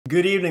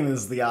Good evening,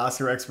 this is the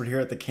Oscar expert here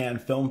at the Cannes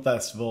Film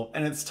Festival,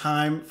 and it's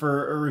time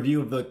for a review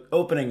of the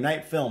opening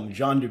night film,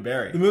 Jeanne.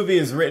 The movie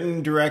is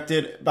written,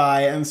 directed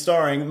by, and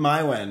starring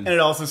Mai Wen, and it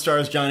also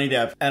stars Johnny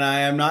Depp, and I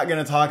am not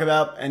going to talk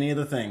about any of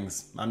the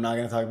things. I'm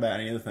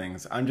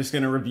just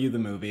going to review the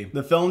movie.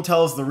 The film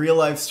tells the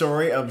real-life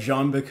story of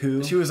Jeanne.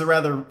 She was a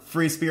rather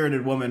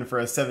free-spirited woman for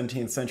a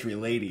 17th century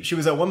lady. She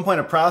was at one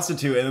point a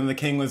prostitute, and then the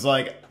king was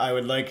like, I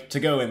would like to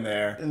go in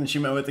there. And she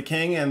met with the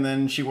king, and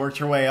then she worked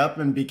her way up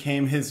and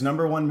became his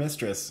 #1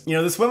 mistress. You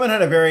know, this woman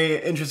had a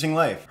very interesting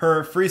life.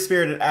 Her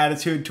free-spirited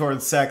attitude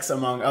towards sex,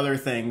 among other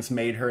things,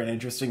 made her an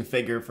interesting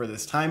figure for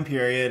this time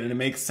period, and it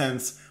makes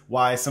sense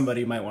why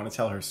somebody might want to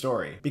tell her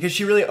story. Because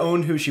she really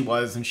owned who she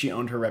was and she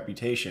owned her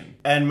reputation.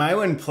 And Mai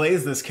Wen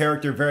plays this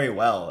character very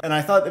well. And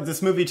I thought if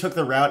this movie took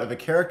the route of a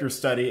character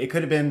study, it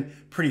could have been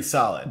pretty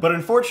solid. But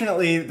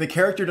unfortunately, the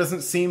character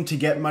doesn't seem to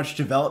get much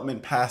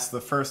development past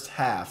the first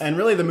half. And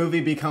really the movie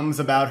becomes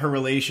about her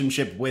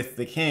relationship with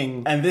the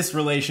king. And this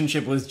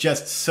relationship was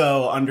just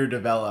so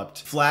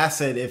underdeveloped.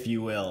 Flaccid, if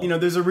you will. You know,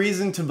 there's a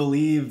reason to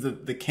believe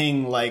that the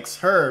king likes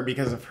her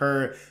because of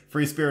her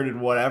free-spirited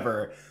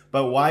whatever.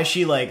 But why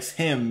she likes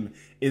him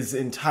is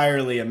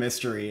entirely a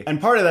mystery. And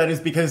part of that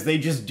is because they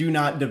just do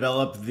not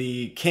develop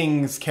the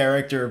king's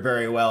character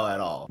very well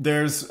at all.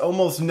 There's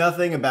almost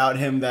nothing about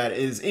him that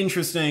is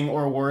interesting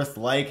or worth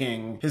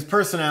liking. His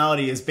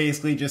personality is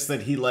basically just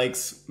that he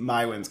likes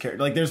Mai Wen's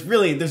character. Like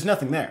there's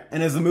nothing there.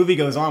 And as the movie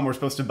goes on, we're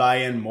supposed to buy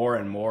in more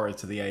and more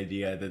to the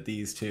idea that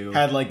these two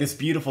had like this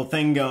beautiful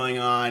thing going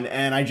on,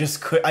 and I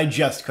just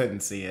couldn't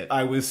see it.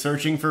 I was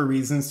searching for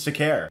reasons to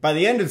care. By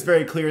the end, it's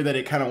very clear that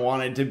it kind of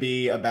wanted to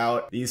be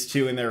about these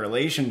two and their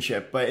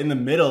relationship, but in the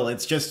middle,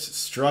 it's just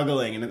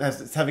struggling and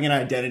it's having an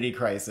identity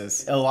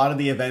crisis. A lot of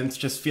the events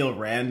just feel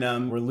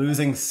random. We're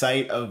losing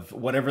sight of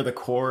whatever the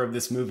core of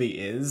this movie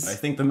is. I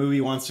think the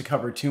movie wants to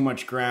cover too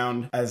much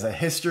ground as a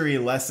history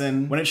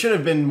lesson when it should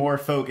have been more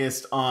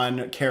focused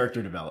on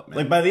character development.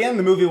 Like by the end,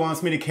 the movie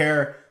wants me to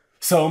care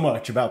so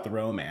much about the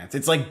romance.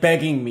 It's like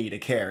begging me to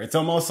care. It's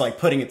almost like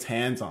putting its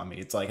hands on me.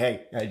 It's like,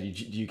 hey, do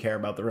you care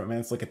about the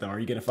romance? Look at them. Are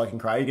you gonna fucking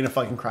cry? Are you gonna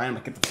fucking cry? I'm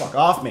like, get the fuck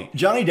off me.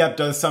 Johnny Depp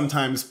does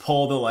sometimes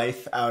pull the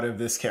life out of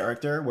this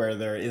character where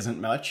there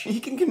isn't much. He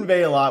can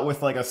convey a lot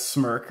with like a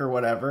smirk or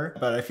whatever,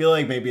 but I feel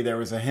like maybe there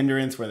was a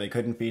hindrance where they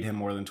couldn't feed him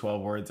more than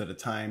 12 words at a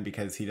time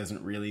because he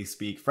doesn't really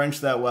speak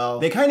French that well.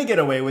 They kind of get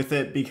away with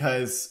it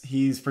because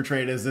he's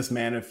portrayed as this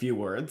man of few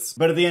words.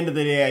 But at the end of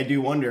the day, I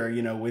do wonder,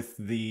 you know, with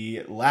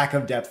the lack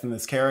of depth in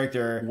this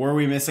character, were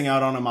we missing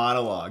out on a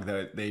monologue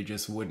that they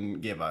just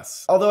wouldn't give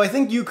us? Although I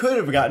think you could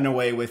have gotten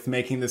away with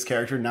making this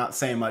character not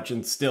say much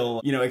and still,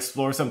 you know,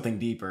 explore something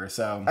deeper.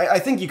 So I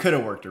think you could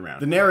have worked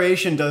around. The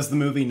narration does the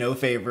movie no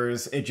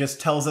favors. It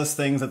just tells us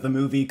things that the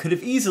movie could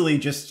have easily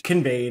just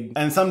conveyed.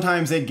 And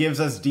sometimes it gives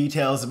us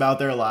details about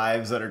their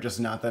lives that are just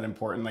not that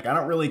important. Like I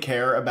don't really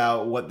care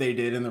about what they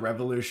did in the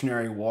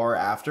Revolutionary War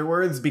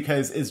afterwards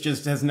because it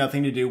just has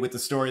nothing to do with the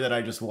story that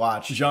I just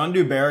watched. Jeanne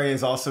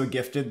is also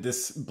gifted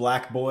this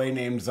black boy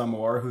named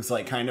Zamor, who's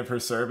like kind of her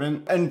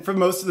servant. And for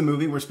most of the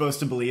movie, we're supposed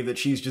to believe that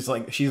she's just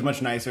like, she's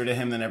much nicer to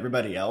him than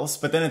everybody else.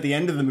 But then at the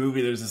end of the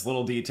movie, there's this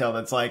little detail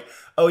that's like,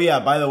 oh yeah,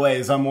 by the way,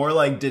 Zamor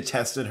like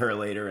detested her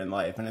later in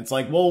life. And it's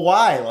like, well,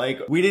 why? Like,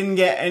 we didn't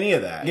get any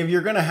of that. If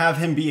you're gonna have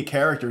him be a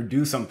character,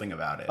 do something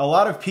about it. A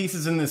lot of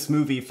pieces in this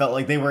movie felt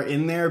like they were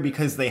in there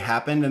because they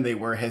happened and they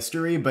were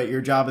history, but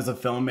your job as a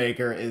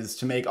filmmaker is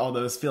to make all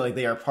those feel like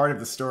they are part of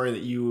the story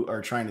that you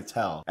are trying to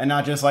tell. And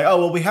not just like, oh,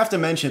 well, we have to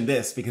mention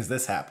this because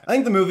this happened. I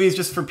think the movie is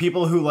just for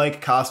people who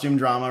like costume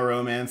drama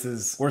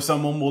romances where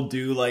someone will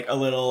do like a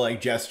little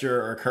like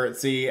gesture or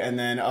curtsy and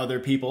then other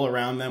people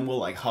around them will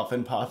like huff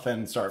and puff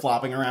and start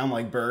flopping around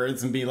like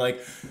birds and be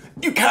like,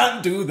 you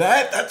can't do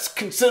that, that's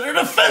considered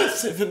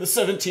offensive in the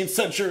 17th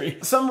century.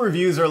 Some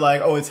reviews are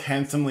like, oh, it's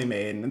handsomely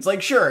made, and it's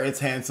like, sure, it's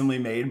handsomely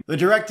made. The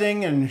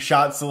directing and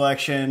shot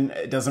selection,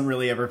 it doesn't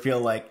really ever feel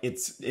like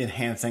it's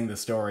enhancing the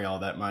story all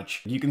that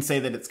much. You can say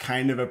that it's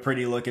kind of a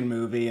pretty looking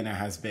movie and it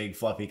has big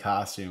fluffy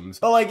costumes,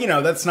 but like, you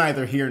know, that's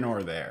neither here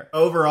nor there.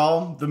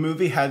 Overall, the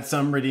movie had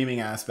some redeeming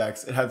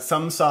aspects. It had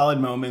some solid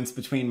moments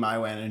between Mai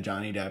Wen and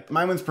Johnny Depp.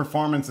 Mai Wen's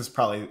performance is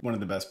probably one of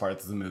the best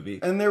parts of the movie,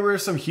 and there were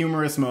some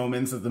humorous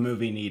moments that the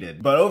movie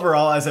needed. But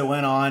overall, as it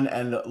went on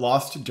and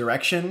lost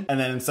direction and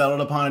then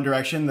settled upon a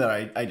direction that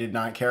I did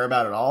not care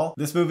about at all,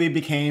 this movie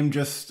became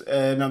just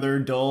another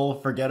dull,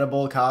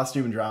 forgettable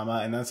costume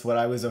drama, and that's what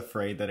I was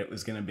afraid that it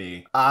was gonna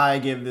be. I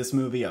give this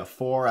movie a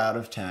 4 out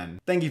of 10.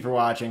 Thank you for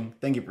watching.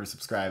 Thank you for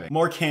subscribing.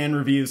 More Cannes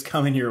reviews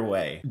coming your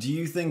way. Do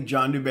you think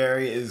Jeanne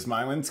is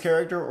Mai Wen's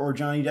character or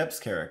Johnny Depp's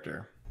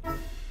character?